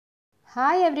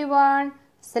Hi everyone,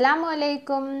 Assalamu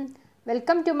alaikum.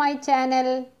 Welcome to my channel.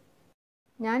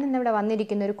 ഞാൻ ഇന്നിവിടെ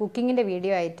വന്നിരിക്കുന്ന ഒരു കുക്കിങ്ങിന്റെ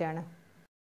വീഡിയോ ആയിട്ടാണ്.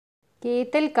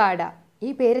 കേത്തൽ കാട.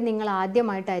 ഈ പേര് നിങ്ങൾ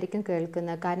ആദ്യമായിട്ടായിരിക്കും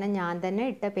കേൾക്കുന്നത് കാരണം ഞാൻ തന്നെ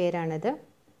ഇട്ട പേരാണിത്.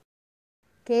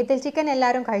 കേത്തൽ ചിക്കൻ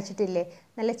എല്ലാവരും കഴിച്ചിട്ടില്ലേ?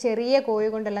 നല്ല ചെറിയ കോഴി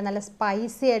കൊണ്ടുള്ള നല്ല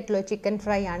സ്പൈസി ആയിട്ടുള്ള ചിക്കൻ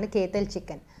ഫ്രൈ ആണ് കേത്തൽ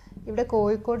ചിക്കൻ. ഇവിടെ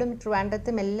കോഴിക്കോടും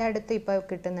ട്രിവാൻഡ്രത്തും എല്ലായിടത്തും ഇപ്പോൾ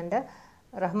കിട്ടുന്നുണ്ട്.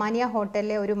 റഹ്മാനിയ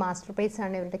ഹോട്ടലിലെ ഒരു മാസ്റ്റർ പീസ്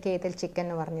ആണ് ഇവരുടെ കേത്തൽ ചിക്കൻ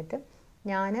എന്ന് പറഞ്ഞിട്ട്.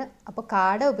 ഞാൻ അപ്പോൾ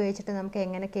കാട ഉപയോഗിച്ചിട്ട് നമുക്ക്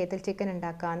എങ്ങനെ കേത്തൽ ചിക്കൻ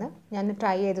ഉണ്ടാക്കാമെന്ന് ഞാൻ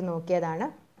ട്രൈ ചെയ്ത് നോക്കിയതാണ്.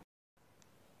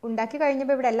 ഉണ്ടാക്കി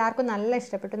കഴിഞ്ഞപ്പോൾ ഇവിടെ എല്ലാവർക്കും നല്ല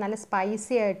ഇഷ്ടപ്പെട്ടു. നല്ല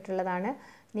സ്പൈസി ആയിട്ടുള്ളതാണ്.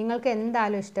 നിങ്ങൾക്ക്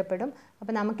എന്തായാലും ഇഷ്ടപ്പെടും.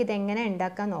 അപ്പോൾ നമുക്കിത് എങ്ങനെ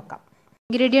ഉണ്ടാക്കാൻ നോക്കാം.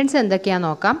 ഇൻഗ്രീഡിയൻസ്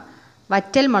എന്തൊക്കെയാണെന്ന് നോക്കാം.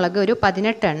 വറ്റൽ മുളക് ഒരു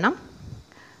 18 എണ്ണം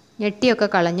ഞെട്ടിയൊക്കെ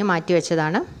കളഞ്ഞ് മാറ്റി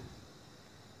വെച്ചതാണ്.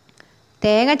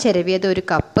 തേങ്ങ ചിരവിയത് ഒരു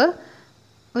കപ്പ്,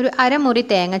 ഒരു അരമുറി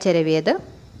തേങ്ങ ചിരവിയത്,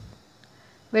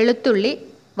 വെളുത്തുള്ളി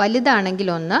വലുതാണെങ്കിൽ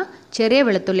 1, ചെറിയ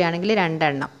വെളുത്തുള്ളി ആണെങ്കിൽ 2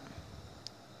 എണ്ണം.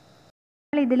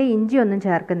 ഇതിൽ ഇഞ്ചിയൊന്നും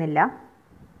ചേർക്കുന്നില്ല.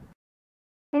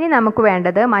 ഇനി നമുക്ക്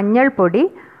വേണ്ടത് മഞ്ഞൾപ്പൊടി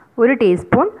 1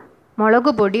 ടീസ്പൂൺ, മുളക്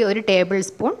പൊടി 1 ടേബിൾ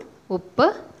സ്പൂൺ, ഉപ്പ്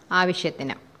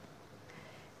ആവശ്യത്തിന്.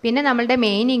 പിന്നെ നമ്മളുടെ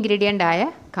മെയിൻ ഇൻഗ്രീഡിയൻ്റ് ആയ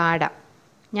കാട.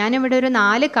 ഞാനിവിടെ ഒരു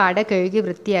 4 കാട കഴുകി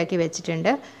വൃത്തിയാക്കി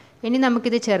വെച്ചിട്ടുണ്ട്. ഇനി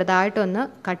നമുക്കിത് ചെറുതായിട്ടൊന്ന്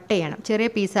കട്ട് ചെയ്യണം. ചെറിയ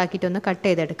പീസാക്കിയിട്ടൊന്ന് കട്ട്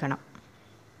ചെയ്തെടുക്കണം.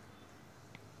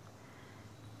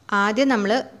 ആദ്യം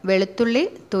നമ്മൾ വെളുത്തുള്ളി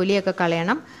തൊലിയൊക്കെ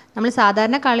കളയണം. നമ്മൾ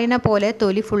സാധാരണ കളയുന്ന പോലെ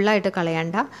തൊലി ഫുള്ളായിട്ട്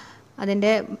കളയണ്ട.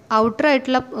 അതിൻ്റെ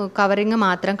ഔട്ടറായിട്ടുള്ള കവറിങ്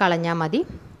മാത്രം കളഞ്ഞാൽ മതി.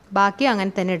 ബാക്കി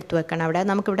അങ്ങനെ തന്നെ എടുത്തു വെക്കണം. അവിടെ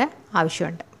നമുക്കിവിടെ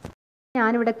ആവശ്യമുണ്ട്.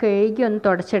 ഞാനിവിടെ കഴുകി ഒന്ന്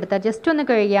തുടച്ചെടുത്താൽ ജസ്റ്റ് ഒന്ന്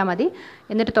കഴുകിയാൽ മതി.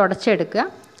 എന്നിട്ട് തുടച്ചെടുക്കുക.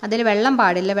 അതിൽ വെള്ളം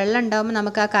പാടില്ല. വെള്ളം ഉണ്ടാകുമ്പോൾ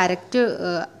നമുക്ക് ആ കറക്റ്റ്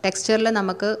ടെക്സ്ചറിൽ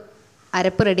നമുക്ക്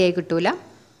അരപ്പ് റെഡിയായി കിട്ടൂല.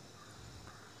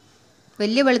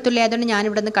 വലിയ വെളുത്തുള്ളി ആയതുകൊണ്ട്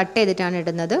ഞാനിവിടെ നിന്ന് കട്ട് ചെയ്തിട്ടാണ്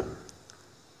ഇടുന്നത്.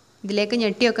 ഇതിലേക്ക്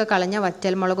ഞെട്ടിയൊക്കെ കളഞ്ഞ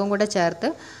വറ്റൽ മുളകും കൂടെ ചേർത്ത്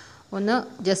ഒന്ന്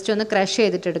ജസ്റ്റ് ഒന്ന് ക്രഷ്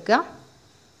ചെയ്തിട്ടെടുക്കുക.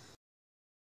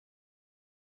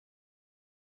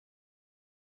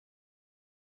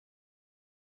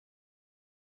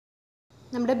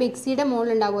 നമ്മുടെ മിക്സിയുടെ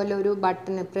മുകളിലുണ്ടാവുമല്ലോ ഒരു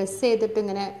ബട്ടൺ, പ്രസ് ചെയ്തിട്ട്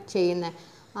ഇങ്ങനെ ചെയ്യുന്ന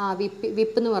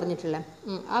വിപ്പ് എന്ന് പറഞ്ഞിട്ടുള്ള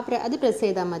അത് പ്രസ്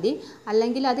ചെയ്താൽ മതി.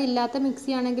 അല്ലെങ്കിൽ അതില്ലാത്ത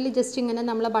മിക്സി ആണെങ്കിൽ ജസ്റ്റ് ഇങ്ങനെ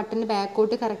നമ്മൾ ബട്ടൺ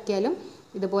ബാക്കോട്ട് കറക്കിയാലും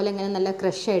ഇതുപോലെ ഇങ്ങനെ നല്ല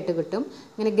ക്രഷ് ആയിട്ട് കിട്ടും.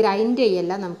 ഇങ്ങനെ ഗ്രൈൻഡ്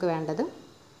ചെയ്യല്ല നമുക്ക് വേണ്ടത്.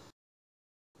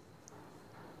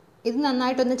 ഇത്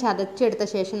നന്നായിട്ടൊന്ന് ചതച്ചെടുത്ത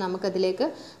ശേഷം നമുക്കതിലേക്ക്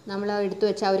നമ്മൾ എടുത്തു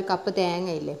വെച്ച ആ ഒരു കപ്പ്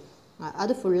തേങ്ങയില്ലേ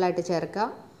അത് ഫുള്ളായിട്ട് ചേർക്കുക.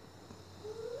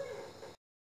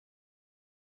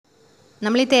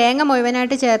 നമ്മൾ ഈ തേങ്ങ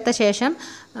മുഴുവനായിട്ട് ചേർത്ത ശേഷം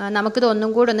നമുക്കിത്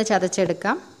ഒന്നും കൂടെ ഒന്ന്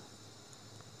ചതച്ചെടുക്കാം.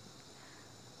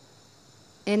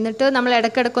 എന്നിട്ട് നമ്മൾ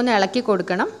ഇടയ്ക്കിടയ്ക്കൊന്ന് ഇളക്കി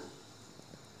കൊടുക്കണം.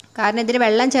 കാരണം ഇതിൽ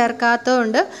വെള്ളം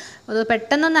ചേർക്കാത്തതുകൊണ്ട് അത്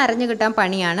പെട്ടെന്നൊന്ന് അരഞ്ഞു കിട്ടാൻ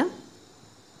പണിയാണ്.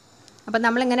 അപ്പം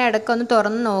നമ്മളിങ്ങനെ ഇടയ്ക്കൊന്ന്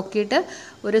തുറന്ന് നോക്കിയിട്ട്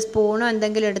ഒരു സ്പൂണോ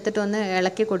എന്തെങ്കിലും എടുത്തിട്ട് ഒന്ന്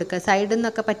ഇളക്കി കൊടുക്കുക. സൈഡിൽ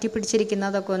നിന്നൊക്കെ പറ്റി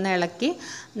പിടിച്ചിരിക്കുന്നതൊക്കെ ഒന്ന് ഇളക്കി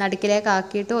നടുക്കിലേക്ക്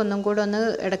ആക്കിയിട്ട് ഒന്നും കൂടെ ഒന്ന്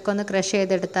ഇടയ്ക്കൊന്ന് ക്രഷ്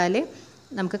ചെയ്തെടുത്താൽ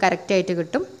നമുക്ക് കറക്റ്റായിട്ട്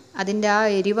കിട്ടും. അതിൻ്റെ ആ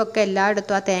എരിവൊക്കെ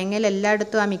എല്ലായിടത്തും ആ തേങ്ങയിൽ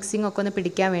എല്ലായിടത്തും ആ മിക്സിംഗ് ഒക്കെ ഒന്ന്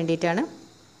പിടിക്കാൻ വേണ്ടിയിട്ടാണ്.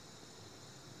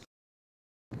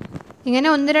 ഇങ്ങനെ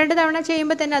 1-2 തവണ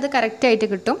ചെയ്യുമ്പോൾ തന്നെ അത് കറക്റ്റായിട്ട്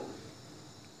കിട്ടും.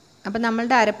 അപ്പം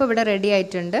നമ്മളുടെ അരപ്പ് ഇവിടെ റെഡി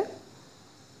ആയിട്ടുണ്ട്.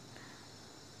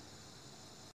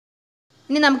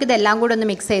 ഇനി നമുക്കിതെല്ലാം കൂടെ ഒന്ന്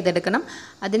മിക്സ് ചെയ്തെടുക്കണം.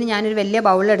 അതിന് ഞാനൊരു വലിയ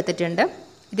ബൗൾ എടുത്തിട്ടുണ്ട്.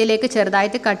 ഇതിലേക്ക്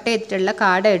ചെറുതായിട്ട് കട്ട് ചെയ്തിട്ടുള്ള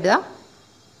കാട ഇടുക.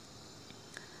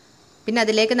 പിന്നെ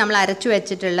അതിലേക്ക് നമ്മൾ അരച്ചു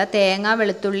വെച്ചിട്ടുള്ള തേങ്ങ,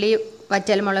 വെളുത്തുള്ളി,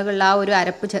 വറ്റൽമുളകുള്ള ആ ഒരു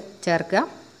അരപ്പ് ചേർക്കുക.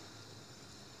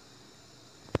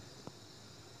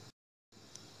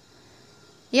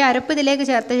 ഈ അരപ്പ് ഇതിലേക്ക്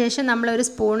ചേർത്ത ശേഷം നമ്മളൊരു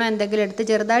സ്പൂണോ എന്തെങ്കിലും എടുത്ത്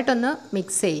ചെറുതായിട്ടൊന്ന്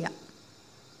മിക്സ് ചെയ്യുക.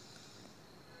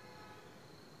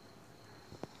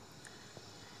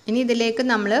 ഇനി ഇതിലേക്ക്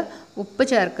നമ്മൾ ഉപ്പ്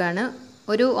ചേർക്കുകയാണ്.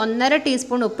 ഒരു 1.5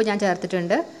 ടീസ്പൂൺ ഉപ്പ് ഞാൻ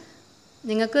ചേർത്തിട്ടുണ്ട്.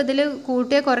 നിങ്ങൾക്ക് ഇതിൽ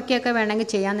കൂട്ടിയോ കുറയ്ക്കുകയൊക്കെ വേണമെങ്കിൽ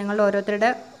ചെയ്യാം, നിങ്ങളുടെ ഓരോരുത്തരുടെ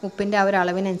ഉപ്പിൻ്റെ ആ ഒരു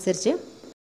അളവിനനുസരിച്ച്.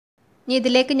 ഇനി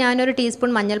ഇതിലേക്ക് ഞാനൊരു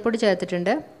ടീസ്പൂൺ മഞ്ഞൾപ്പൊടി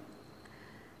ചേർത്തിട്ടുണ്ട്.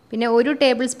 പിന്നെ 1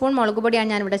 ടേബിൾ സ്പൂൺ മുളക്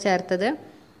പൊടിയാണ് ഞാനിവിടെ ചേർത്തത്.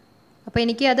 അപ്പോൾ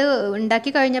എനിക്ക് അത്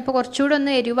ഉണ്ടാക്കി കഴിഞ്ഞപ്പോൾ കുറച്ചുകൂടെ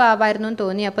ഒന്ന് എരിവായിരുന്നു എന്ന്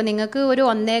തോന്നി. അപ്പോൾ നിങ്ങൾക്ക് ഒരു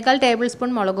 1.25 ടേബിൾ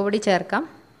സ്പൂൺ മുളക് പൊടി ചേർക്കാം.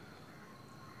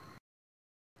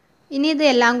 ഇനി ഇത്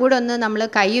എല്ലാം കൂടെ ഒന്ന് നമ്മൾ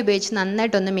കൈ ഉപയോഗിച്ച്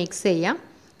നന്നായിട്ടൊന്ന് മിക്സ് ചെയ്യാം.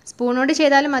 സ്പൂണോട്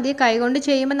ചെയ്താലും മതി. കൈ കൊണ്ട്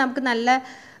ചെയ്യുമ്പോൾ നമുക്ക്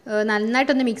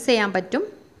നന്നായിട്ടൊന്ന് മിക്സ് ചെയ്യാൻ പറ്റും.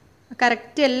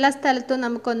 കറക്റ്റ് എല്ലാ സ്ഥലത്തും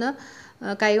നമുക്കൊന്ന്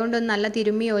കൈ കൊണ്ടൊന്ന് നല്ല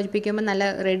തിരുമ്മി യോജിപ്പിക്കുമ്പോൾ നല്ല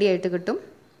റെഡി ആയിട്ട് കിട്ടും.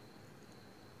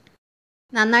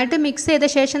 നന്നായിട്ട് മിക്സ് ചെയ്ത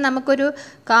ശേഷം നമുക്കൊരു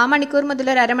 1/4 മണിക്കൂർ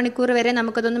മുതൽ ഒരു അരമണിക്കൂർ വരെ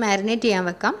നമുക്കതൊന്ന് മാരിനേറ്റ് ചെയ്യാൻ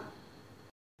വെക്കാം.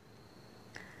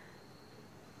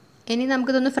 ഇനി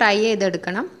നമുക്കിതൊന്ന് ഫ്രൈ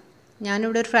ചെയ്തെടുക്കണം.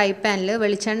 ഞാനിവിടെ ഒരു ഫ്രൈ പാനിൽ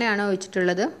വെളിച്ചെണ്ണയാണ്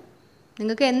ഒഴിച്ചിട്ടുള്ളത്.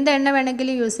 നിങ്ങൾക്ക് എന്ത് എണ്ണ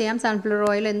വേണമെങ്കിലും യൂസ് ചെയ്യാം. സൺഫ്ലവർ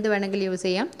ഓയിൽ എന്ത് വേണമെങ്കിലും യൂസ്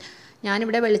ചെയ്യാം.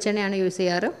 ഞാനിവിടെ വെളിച്ചെണ്ണയാണ് യൂസ്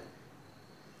ചെയ്യാറ്.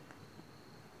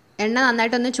 എണ്ണ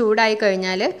നന്നായിട്ടൊന്ന് ചൂടായി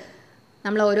കഴിഞ്ഞാൽ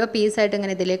നമ്മൾ ഓരോ പീസായിട്ട്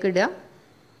ഇങ്ങനെ ഇതിലേക്ക് ഇടുക.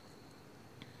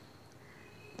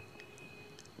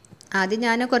 ആദ്യം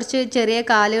ഞാൻ കുറച്ച് ചെറിയ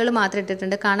കാലുകൾ മാത്രം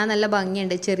ഇട്ടിട്ടുണ്ട്. കാണാൻ നല്ല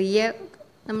ഭംഗിയുണ്ട്. ചെറിയ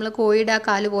നമ്മൾ കോഴിയുടെ ആ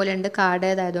കാല് പോലെ ഉണ്ട്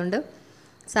കാടേതായതുകൊണ്ട്.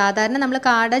 സാധാരണ നമ്മൾ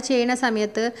കാട ചെയ്യുന്ന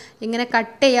സമയത്ത് ഇങ്ങനെ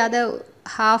കട്ട് ചെയ്യാതെ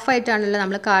ഹാഫായിട്ടാണല്ലോ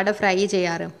നമ്മൾ കാട ഫ്രൈ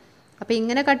ചെയ്യാറ്. അപ്പോൾ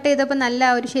ഇങ്ങനെ കട്ട് ചെയ്തപ്പോൾ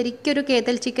നല്ല ഒരു ശരിക്കൊരു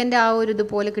കേത്തൽ ചിക്കൻ്റെ ആ ഒരു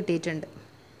ഇതുപോലെ കിട്ടിയിട്ടുണ്ട്.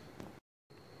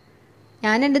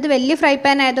 ഞാനെൻ്റെ ഇത് വലിയ ഫ്രൈ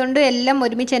പാൻ ആയതുകൊണ്ട് എല്ലാം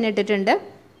ഒരുമിച്ച് തന്നെ ഇട്ടിട്ടുണ്ട്.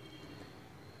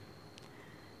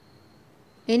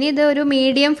 ഇനി ഇത് ഒരു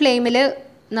മീഡിയം ഫ്ലെയിമിൽ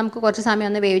നമുക്ക് കുറച്ച് സമയം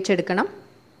ഒന്ന് വേവിച്ചെടുക്കണം.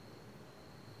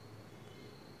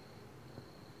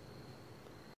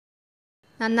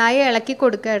 നന്നായി ഇളക്കി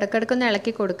കൊടുക്കുക, ഇടയ്ക്കിടയ്ക്കൊന്ന്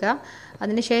ഇളക്കി കൊടുക്കുക.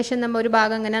 അതിനുശേഷം നമ്മൾ ഒരു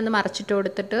ഭാഗം ഇങ്ങനെ ഒന്ന് മറച്ചിട്ട്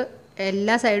കൊടുത്തിട്ട്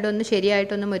എല്ലാ സൈഡും ഒന്ന്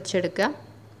ശരിയായിട്ടൊന്ന് മുരിച്ചെടുക്കുക.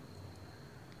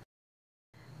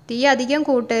 തീ അധികം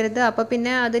കൂട്ടരുത്, അപ്പോൾ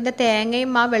പിന്നെ അതിൻ്റെ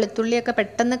തേങ്ങയും ആ വെളുത്തുള്ളിയൊക്കെ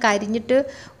പെട്ടെന്ന് കരിഞ്ഞിട്ട്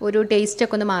ഒരു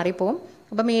ടേസ്റ്റൊക്കെ ഒന്ന് മാറിപ്പോവും.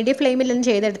 അപ്പോൾ മീഡിയം ഫ്ലെയിമിലൊന്ന്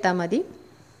ചെയ്തെടുത്താൽ മതി.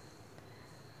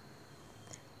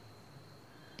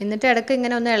 എന്നിട്ട് ഇടയ്ക്ക്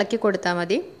ഇങ്ങനെ ഒന്ന് ഇളക്കി കൊടുത്താൽ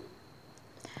മതി.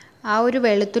 ആ ഒരു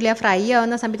വെളുത്തുള്ളി ആ ഫ്രൈ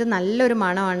ആവുന്ന സമയത്ത് നല്ലൊരു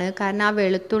മണമാണ്. കാരണം ആ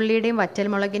വെളുത്തുള്ളിയുടെയും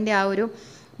വറ്റൽമുളകിൻ്റെ ആ ഒരു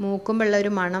മൂക്കുമ്പോഴുള്ള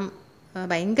ഒരു മണം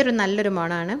ഭയങ്കര നല്ലൊരു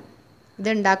മണമാണ്. ഇത്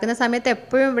ഉണ്ടാക്കുന്ന സമയത്ത്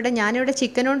എപ്പോഴും ഞാനിവിടെ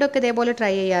ചിക്കൻ കൊണ്ടൊക്കെ ഇതേപോലെ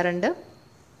ട്രൈ ചെയ്യാറുണ്ട്.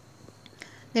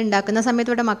 ഇത് ഉണ്ടാക്കുന്ന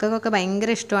സമയത്ത് ഇവിടെ മക്കൾക്കൊക്കെ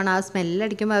ഭയങ്കര ഇഷ്ടമാണ്. ആ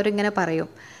സ്മെല്ലടിക്കുമ്പോൾ അവരിങ്ങനെ പറയും,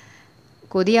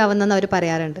 കൊതിയാവുന്നെന്ന് അവർ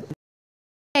പറയാറുണ്ട്.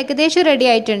 ഏകദേശം റെഡി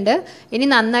ആയിട്ടുണ്ട്. ഇനി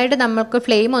നന്നായിട്ട് നമുക്ക്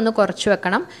ഫ്ലെയിം ഒന്ന് കുറച്ച്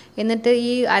വെക്കണം. എന്നിട്ട്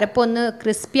ഈ അരപ്പൊന്ന്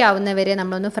ക്രിസ്പി ആവുന്നവരെ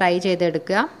നമ്മളൊന്ന് ഫ്രൈ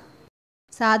ചെയ്തെടുക്കുക.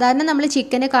 സാധാരണ നമ്മൾ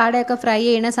ചിക്കന് കാടയൊക്കെ ഫ്രൈ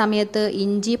ചെയ്യുന്ന സമയത്ത്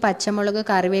ഇഞ്ചി, പച്ചമുളക്,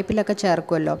 കറിവേപ്പിലൊക്കെ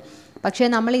ചേർക്കുമല്ലോ. പക്ഷേ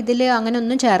നമ്മൾ ഇതിൽ അങ്ങനെ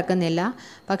ഒന്നും ചേർക്കുന്നില്ല.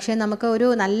 പക്ഷേ നമുക്ക് ഒരു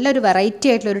നല്ലൊരു വെറൈറ്റി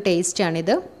ആയിട്ടുള്ളൊരു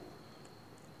ടേസ്റ്റാണിത്.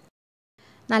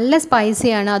 നല്ല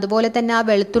സ്പൈസിയാണ്. അതുപോലെ തന്നെ ആ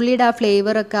വെളുത്തുള്ളിയുടെ ആ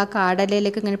ഫ്ലേവറൊക്കെ ആ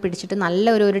കാടലയിലേക്ക് ഇങ്ങനെ പിടിച്ചിട്ട്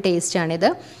നല്ല ഒരു ടേസ്റ്റാണിത്.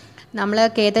 നമ്മൾ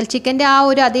കേതൽ ചിക്കൻ്റെ ആ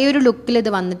അതേ ഒരു ലുക്കിൽ ഇത്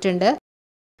വന്നിട്ടുണ്ട്.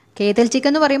 കേതൽ ചിക്കൻ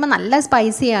എന്ന് പറയുമ്പോൾ നല്ല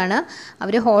സ്പൈസിയാണ്.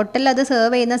 അവർ ഹോട്ടലിൽ അത്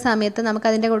സെർവ് ചെയ്യുന്ന സമയത്ത്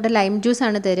നമുക്കതിൻ്റെ കൂടെ ലൈം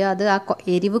ജ്യൂസാണ് തരിക. അത് ആ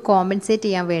എരിവ് കോമ്പൻസേറ്റ്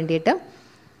ചെയ്യാൻ വേണ്ടിയിട്ട്.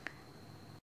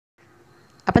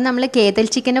 അപ്പം നമ്മൾ കേതൽ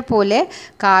ചിക്കനെ പോലെ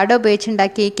കാട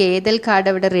ഉപയോഗിച്ചുണ്ടാക്കിയ ഈ കേതൽ കാട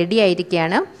ഇവിടെ റെഡി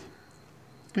ആയിരിക്കുകയാണ്.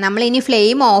 നമ്മളിനി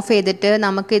ഫ്ലെയിം ഓഫ് ചെയ്തിട്ട്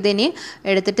നമുക്കിതിനി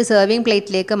എടുത്തിട്ട് സെർവിങ്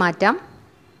പ്ലേറ്റിലേക്ക് മാറ്റാം.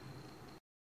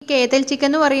 ഈ കേതൽ ചിക്കൻ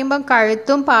എന്ന് പറയുമ്പം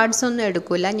കഴുത്തും പാർട്സും ഒന്നും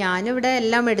എടുക്കില്ല. ഞാനിവിടെ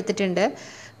എല്ലാം എടുത്തിട്ടുണ്ട്.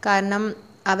 കാരണം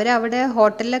അവരവിടെ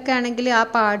ഹോട്ടലിലൊക്കെ ആണെങ്കിൽ ആ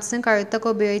പാർട്സും കഴുത്തൊക്കെ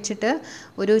ഉപയോഗിച്ചിട്ട്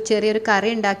ഒരു ചെറിയൊരു കറി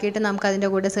ഉണ്ടാക്കിയിട്ട് നമുക്കതിൻ്റെ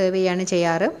കൂടെ സെർവ് ചെയ്യാണ്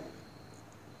ചെയ്യാറ്.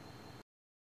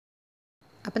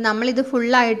 അപ്പം നമ്മളിത്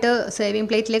ഫുള്ളായിട്ട് സെർവിങ്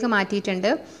പ്ലേറ്റിലേക്ക്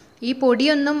മാറ്റിയിട്ടുണ്ട്. ഈ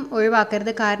പൊടിയൊന്നും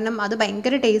ഒഴിവാക്കരുത്, കാരണം അത്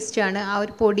ഭയങ്കര ടേസ്റ്റാണ്. ആ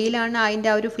ഒരു പൊടിയിലാണ് അതിൻ്റെ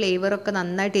ആ ഒരു ഫ്ലേവറൊക്കെ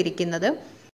നന്നായിട്ട് ഇരിക്കുന്നത്.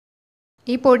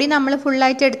 ഈ പൊടി നമ്മൾ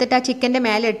ഫുള്ളായിട്ട് എടുത്തിട്ട് ആ ചിക്കൻ്റെ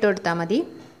മേലെ ഇട്ട് കൊടുത്താൽ മതി.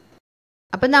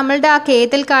 അപ്പം നമ്മളുടെ ആ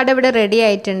കേതൽ കാട ഇവിടെ റെഡി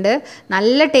ആയിട്ടുണ്ട്.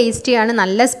 നല്ല ടേസ്റ്റിയാണ്,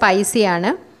 നല്ല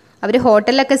സ്പൈസിയാണ്. അവർ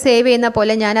ഹോട്ടലിലൊക്കെ സേവ് ചെയ്യുന്ന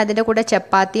പോലെ ഞാൻ അതിൻ്റെ കൂടെ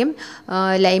ചപ്പാത്തിയും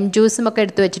ലൈം ജ്യൂസും ഒക്കെ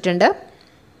എടുത്തു വെച്ചിട്ടുണ്ട്.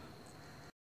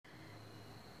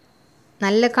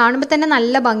 നല്ല കാണുമ്പോൾ തന്നെ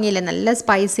നല്ല ഭംഗിയില്ലേ, നല്ല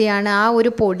സ്പൈസിയാണ്. ആ ഒരു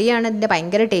പൊടിയാണ് ഇതിൻ്റെ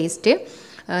ഭയങ്കര ടേസ്റ്റ്.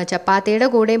 ചപ്പാത്തിയുടെ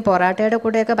കൂടെയും പൊറാട്ടയുടെ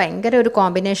കൂടെയൊക്കെ ഭയങ്കര ഒരു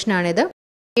കോമ്പിനേഷനാണിത്.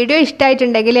 വീഡിയോ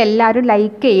ഇഷ്ടമായിട്ടുണ്ടെങ്കിൽ എല്ലാവരും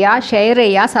ലൈക്ക് ചെയ്യുക, ഷെയർ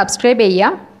ചെയ്യുക, സബ്സ്ക്രൈബ്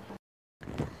ചെയ്യുക.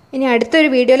 ഇനി അടുത്തൊരു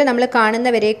വീഡിയോയിൽ നമ്മൾ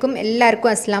കാണുന്നവരേക്കും എല്ലാവർക്കും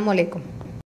അസ്സലാമു അലൈക്കും.